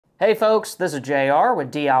Hey folks, this is JR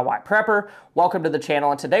with DIY Prepper. Welcome to the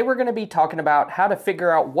channel, and today we're going to be talking about how to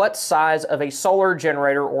figure out what size of a solar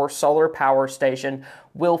generator or solar power station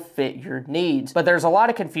will fit your needs. But there's a lot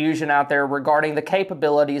of confusion out there regarding the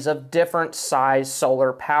capabilities of different size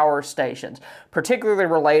solar power stations, particularly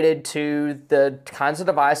related to the kinds of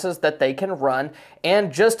devices that they can run,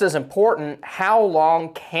 and just as important, how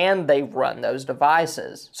long can they run those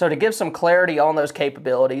devices? So to give some clarity on those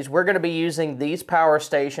capabilities, we're going to be using these power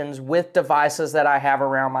stations with devices that I have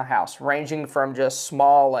around my house, ranging from just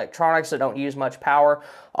small electronics that don't use much power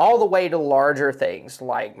all the way to larger things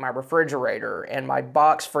like my refrigerator and my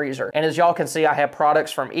box freezer. And as y'all can see, I have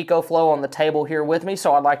products from Ecoflow on the table here with me,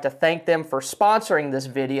 so I'd like to thank them for sponsoring this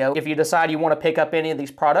video. If you decide you want to pick up any of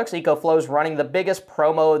these products, Ecoflow is running the biggest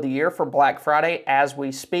promo of the year for Black Friday as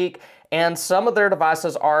we speak, and some of their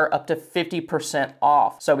devices are up to 50%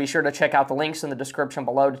 off. So be sure to check out the links in the description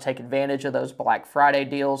below to take advantage of those Black Friday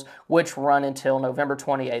deals, which run until November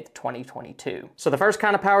 28th, 2022. So the first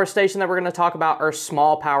kind of power station that we're going to talk about are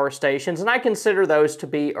small power stations, and I consider those to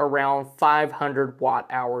be around 500 watt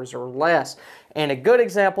hours or less. And a good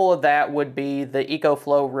example of that would be the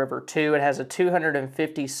Ecoflow River 2. It has a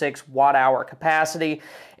 256 watt hour capacity.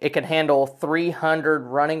 It can handle 300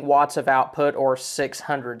 running watts of output or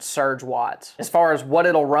 600 surge watts. As far as what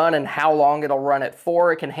it'll run and how long it'll run it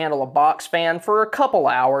for, it can handle a box fan for a couple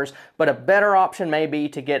hours, but a better option may be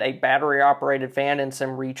to get a battery operated fan and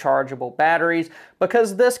some rechargeable batteries,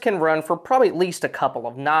 because this can run for probably at least a couple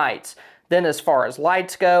of nights. Then as far as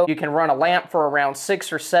lights go, you can run a lamp for around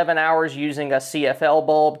 6 or 7 hours using a CFL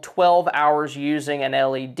bulb, 12 hours using an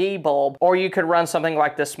LED bulb, or you could run something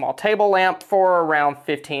like this small table lamp for around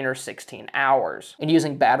 15 or 16 hours. And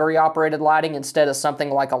using battery operated lighting instead of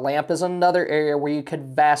something like a lamp is another area where you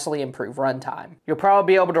could vastly improve runtime. You'll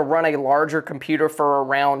probably be able to run a larger computer for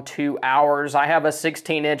around 2 hours. I have a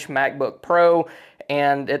 16-inch MacBook Pro,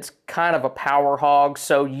 and it's kind of a power hog,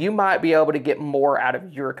 so you might be able to get more out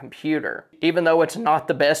of your computer. Even though it's not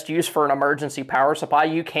the best use for an emergency power supply,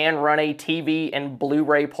 you can run a TV and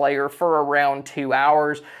Blu-ray player for around 2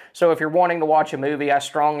 hours. So if you're wanting to watch a movie, I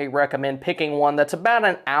strongly recommend picking one that's about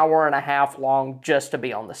an hour and a half long just to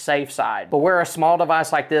be on the safe side. But where a small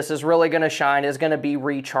device like this is really going to shine is going to be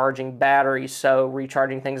recharging batteries, so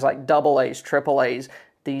recharging things like AA's, AAA's,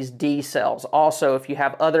 these D cells. Also, if you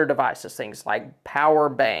have other devices, things like power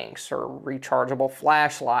banks or rechargeable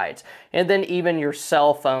flashlights, and then even your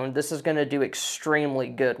cell phone, this is going to do extremely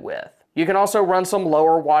good with. You can also run some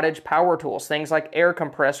lower wattage power tools, things like air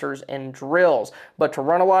compressors and drills. But to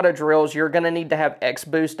run a lot of drills, you're going to need to have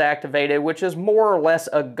X-Boost activated, which is more or less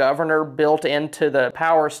a governor built into the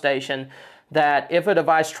power station that if a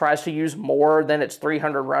device tries to use more than its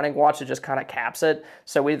 300 running watts, it just kind of caps it.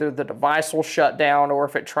 So either the device will shut down, or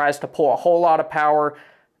if it tries to pull a whole lot of power,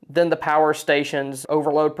 then the power station's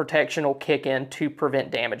overload protection will kick in to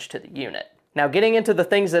prevent damage to the unit. Now, getting into the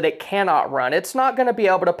things that it cannot run, it's not going to be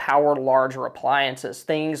able to power larger appliances,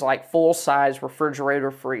 things like full-size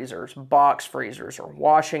refrigerator freezers, box freezers, or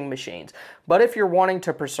washing machines. But if you're wanting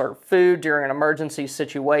to preserve food during an emergency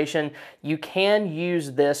situation, you can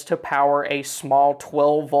use this to power a small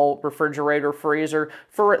 12-volt refrigerator freezer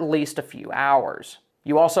for at least a few hours.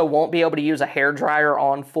 You also won't be able to use a hairdryer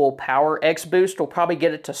on full power. X-Boost will probably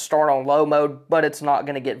get it to start on low mode, but it's not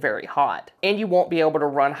going to get very hot. And you won't be able to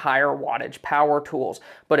run higher wattage power tools.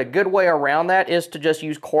 But a good way around that is to just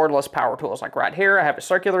use cordless power tools. Like right here, I have a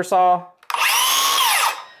circular saw.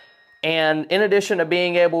 And in addition to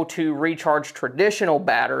being able to recharge traditional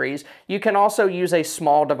batteries, you can also use a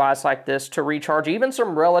small device like this to recharge even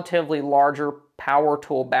some relatively larger power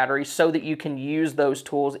tool batteries so that you can use those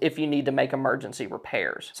tools if you need to make emergency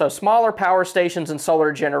repairs. So smaller power stations and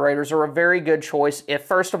solar generators are a very good choice if,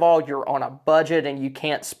 first of all, you're on a budget and you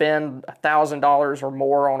can't spend $1,000 or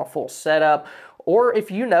more on a full setup, or if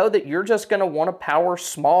you know that you're just going to want to power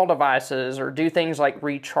small devices or do things like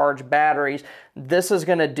recharge batteries. This is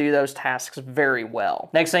going to do those tasks very well.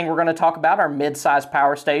 Next thing we're going to talk about are mid-size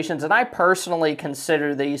power stations, and I personally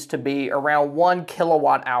consider these to be around 1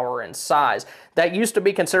 kilowatt hour in size. That used to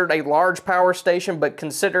be considered a large power station, but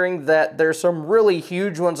considering that there's some really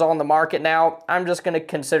huge ones on the market now, I'm just going to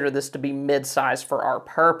consider this to be mid-size for our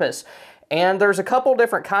purpose. And there's a couple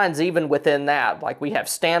different kinds even within that. Like we have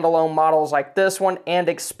standalone models like this one and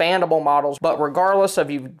expandable models. But regardless of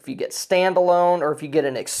if you get standalone or if you get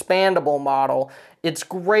an expandable model, it's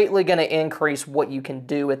greatly going to increase what you can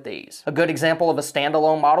do with these. A good example of a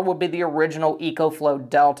standalone model would be the original Ecoflow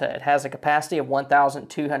Delta. It has a capacity of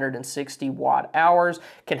 1,260 watt hours,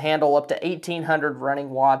 can handle up to 1,800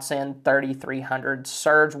 running watts and 3,300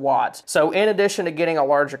 surge watts. So in addition to getting a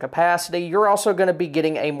larger capacity, you're also going to be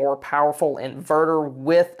getting a more powerful inverter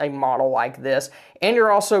with a model like this, and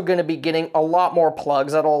you're also going to be getting a lot more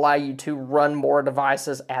plugs that'll allow you to run more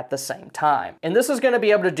devices at the same time. And this is going to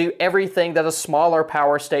be able to do everything that a smaller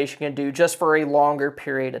power station can do, just for a longer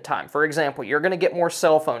period of time. For example, you're going to get more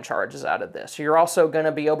cell phone charges out of this. You're also going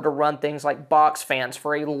to be able to run things like box fans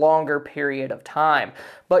for a longer period of time.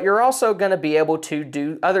 But you're also going to be able to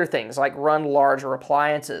do other things like run larger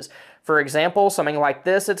appliances. For example, something like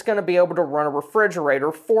this, it's going to be able to run a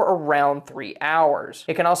refrigerator for around 3 hours.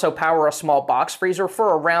 It can also power a small box freezer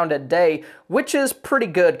for around a day, which is pretty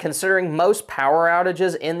good considering most power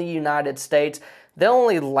outages in the United States, they'll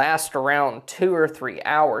only last around 2 or 3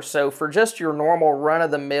 hours. So for just your normal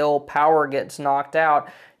run-of-the-mill power gets knocked out,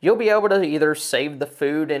 you'll be able to either save the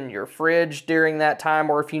food in your fridge during that time,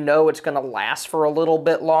 or if you know it's going to last for a little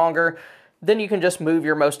bit longer, then you can just move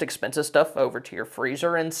your most expensive stuff over to your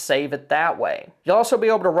freezer and save it that way. You'll also be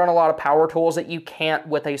able to run a lot of power tools that you can't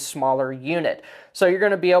with a smaller unit. So you're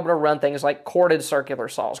going to be able to run things like corded circular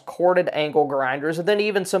saws, corded angle grinders, and then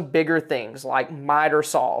even some bigger things like miter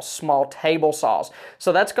saws, small table saws.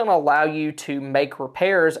 So that's going to allow you to make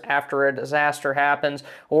repairs after a disaster happens,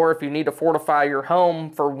 or if you need to fortify your home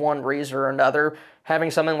for one reason or another,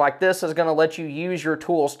 having something like this is going to let you use your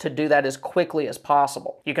tools to do that as quickly as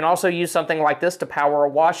possible. You can also use something like this to power a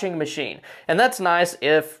washing machine, and that's nice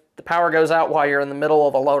if the power goes out while you're in the middle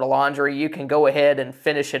of a load of laundry. You can go ahead and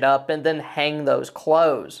finish it up and then hang those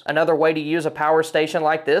clothes. Another way to use a power station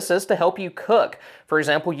like this is to help you cook. For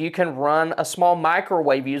example, you can run a small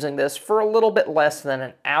microwave using this for a little bit less than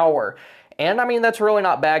an hour. And I mean, that's really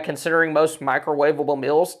not bad considering most microwavable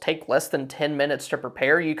meals take less than 10 minutes to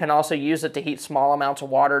prepare. You can also use it to heat small amounts of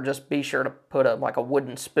water. Just be sure to put like a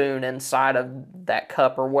wooden spoon inside of that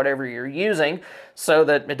cup or whatever you're using so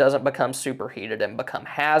that it doesn't become superheated and become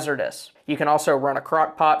hazardous. You can also run a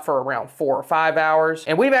crock pot for around 4 or 5 hours.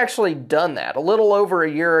 And we've actually done that. A little over a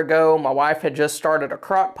year ago, my wife had just started a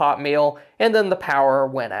crock pot meal and then the power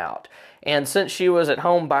went out. And since she was at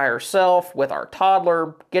home by herself with our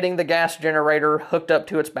toddler, getting the gas generator hooked up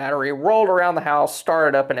to its battery, rolled around the house,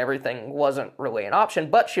 started up, and everything wasn't really an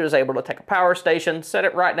option, but she was able to take a power station, set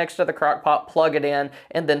it right next to the crock pot, plug it in,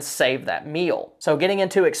 and then save that meal. So getting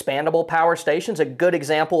into expandable power stations, a good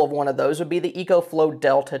example of one of those would be the Ecoflow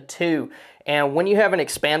Delta 2. And when you have an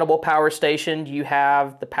expandable power station, you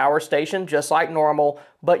have the power station just like normal,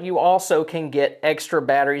 but you also can get extra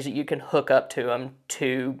batteries that you can hook up to them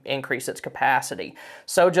to increase its capacity.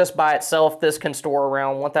 So just by itself, this can store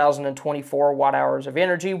around 1,024 watt hours of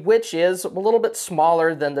energy, which is a little bit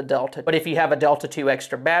smaller than the Delta. But if you have a Delta 2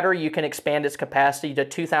 extra battery, you can expand its capacity to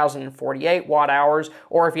 2,048 watt hours,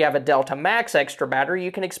 or if you have a Delta Max extra battery,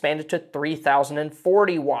 you can expand it to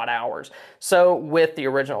 3,040 watt hours. So with the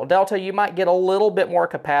original Delta, you might get a little bit more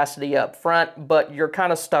capacity up front, but you're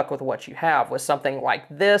kind of stuck with what you have. With something like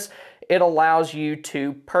this, it allows you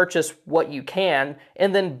to purchase what you can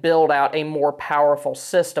and then build out a more powerful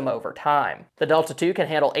system over time. The Delta 2 can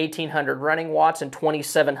handle 1,800 running watts and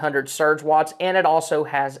 2,700 surge watts, and it also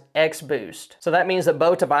has X boost. So that means that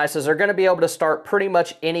both devices are going to be able to start pretty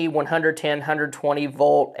much any 110, 120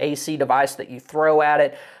 volt AC device that you throw at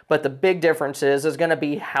it. But the big difference is going to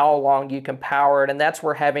be how long you can power it, and that's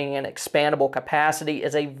where having an expandable capacity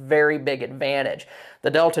is a very big advantage. The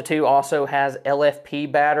Delta 2 also has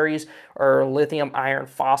LFP batteries, or lithium iron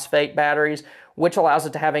phosphate batteries, which allows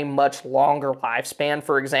it to have a much longer lifespan.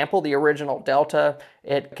 For example, the original Delta,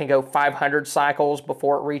 it can go 500 cycles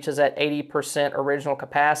before it reaches that 80% original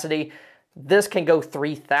capacity. This can go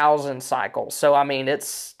 3,000 cycles. So, I mean,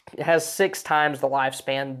 it has 6 times the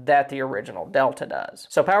lifespan that the original Delta does.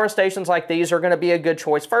 So power stations like these are going to be a good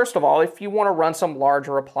choice, first of all, if you want to run some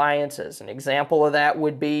larger appliances. An example of that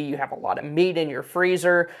would be you have a lot of meat in your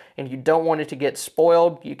freezer and you don't want it to get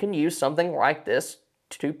spoiled. You can use something like this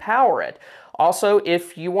to power it. Also,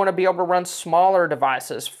 if you want to be able to run smaller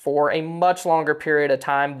devices for a much longer period of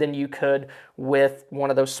time than you could with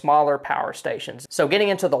one of those smaller power stations. So getting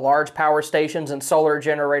into the large power stations and solar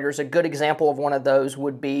generators, a good example of one of those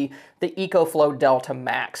would be the Ecoflow Delta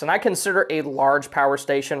Max. And I consider a large power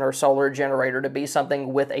station or solar generator to be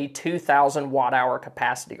something with a 2,000 watt hour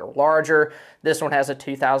capacity or larger. This one has a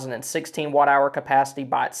 2,016 watt hour capacity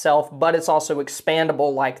by itself, but it's also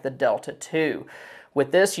expandable like the Delta 2.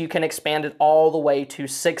 With this, you can expand it all the way to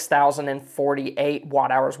 6,048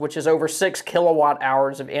 watt hours, which is over 6 kilowatt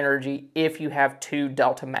hours of energy if you have 2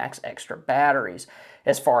 Delta Max extra batteries.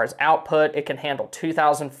 As far as output, it can handle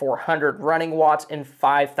 2,400 running watts and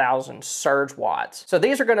 5,000 surge watts. So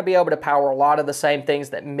these are going to be able to power a lot of the same things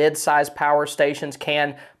that mid-size power stations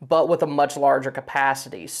can, but with a much larger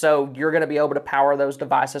capacity. So you're going to be able to power those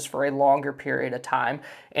devices for a longer period of time.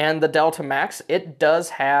 And the Delta Max, it does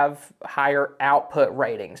have higher output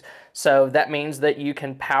ratings. So that means that you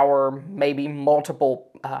can power maybe multiple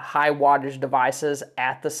high wattage devices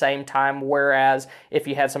at the same time, whereas if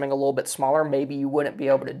you had something a little bit smaller, maybe you wouldn't be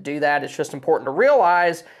able to do that. It's just important to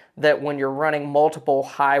realize that when you're running multiple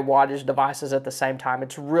high wattage devices at the same time,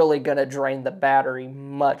 it's really going to drain the battery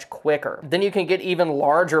much quicker. Then you can get even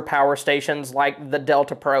larger power stations like the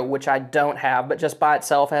Delta Pro, which I don't have, but just by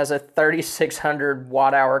itself has a 3,600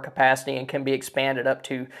 watt hour capacity and can be expanded up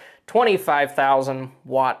to 25,000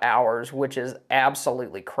 watt hours, which is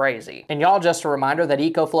absolutely crazy. And y'all, just a reminder that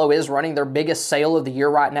Ecoflow is running their biggest sale of the year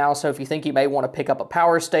right now, so if you think you may want to pick up a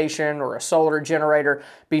power station or a solar generator,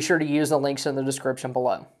 be sure to use the links in the description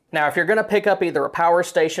below. Now, if you're going to pick up either a power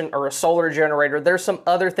station or a solar generator, there's some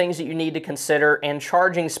other things that you need to consider, and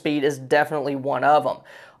charging speed is definitely one of them.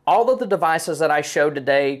 All of the devices that I showed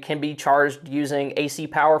today can be charged using AC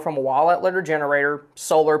power from a wall outlet or generator,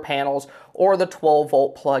 solar panels, or the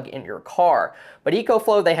 12-volt plug in your car. But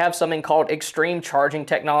Ecoflow, they have something called extreme charging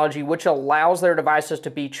technology, which allows their devices to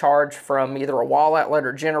be charged from either a wall outlet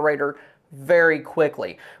or generator very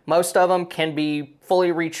quickly. Most of them can be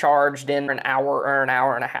fully recharged in an hour or an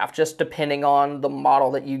hour and a half, just depending on the model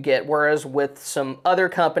that you get. Whereas with some other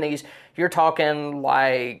companies, you're talking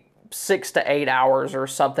like 6 to 8 hours or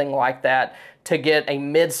something like that to get a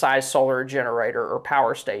mid-size solar generator or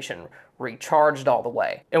power station recharged all the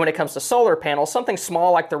way. And when it comes to solar panels, something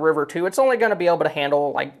small like the River 2, it's only going to be able to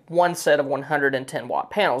handle like one set of 110 watt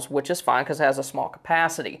panels, which is fine because it has a small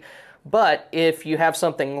capacity. But if you have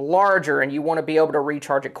something larger and you want to be able to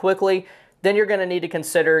recharge it quickly, then you're going to need to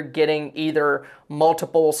consider getting either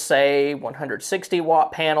multiple, say, 160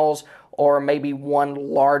 watt panels or maybe one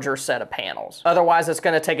larger set of panels. Otherwise, it's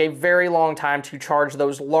going to take a very long time to charge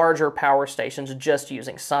those larger power stations just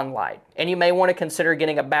using sunlight. And you may want to consider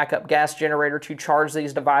getting a backup gas generator to charge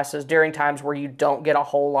these devices during times where you don't get a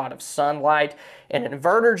whole lot of sunlight. An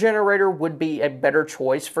inverter generator would be a better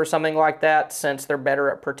choice for something like that, since they're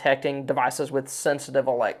better at protecting devices with sensitive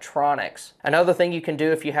electronics. Another thing you can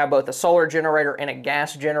do if you have both a solar generator and a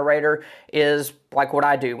gas generator is like what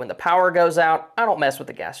I do. When the power goes out, I don't mess with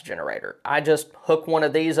the gas generator. I just hook one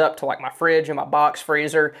of these up to like my fridge and my box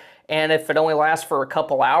freezer, and if it only lasts for a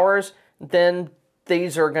couple hours, then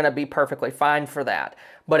these are going to be perfectly fine for that.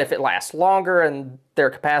 But if it lasts longer and their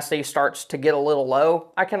capacity starts to get a little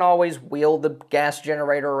low, I can always wheel the gas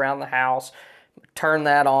generator around the house, turn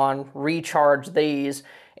that on, recharge these,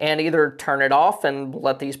 and either turn it off and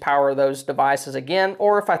let these power those devices again,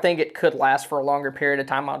 or if I think it could last for a longer period of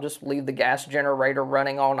time, I'll just leave the gas generator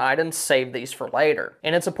running all night and save these for later.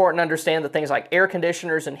 And it's important to understand that things like air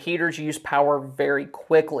conditioners and heaters use power very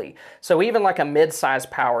quickly. So even like a mid-size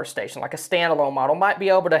power station, like a standalone model, might be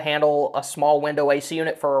able to handle a small window AC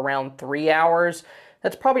unit for around 3 hours.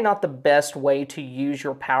 That's probably not the best way to use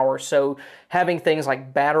your power. So having things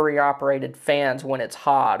like battery operated fans when it's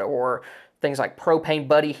hot, or things like propane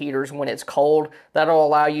buddy heaters when it's cold, that'll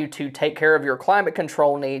allow you to take care of your climate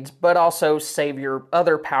control needs, but also save your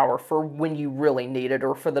other power for when you really need it,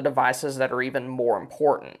 or for the devices that are even more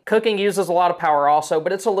important. Cooking uses a lot of power also,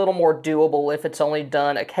 but it's a little more doable if it's only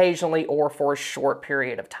done occasionally or for a short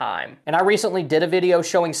period of time. And I recently did a video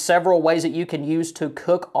showing several ways that you can use to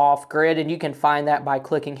cook off grid, and you can find that by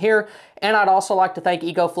clicking here. And I'd also like to thank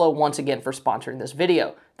Ecoflow once again for sponsoring this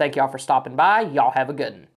video. Thank y'all for stopping by. Y'all have a good one.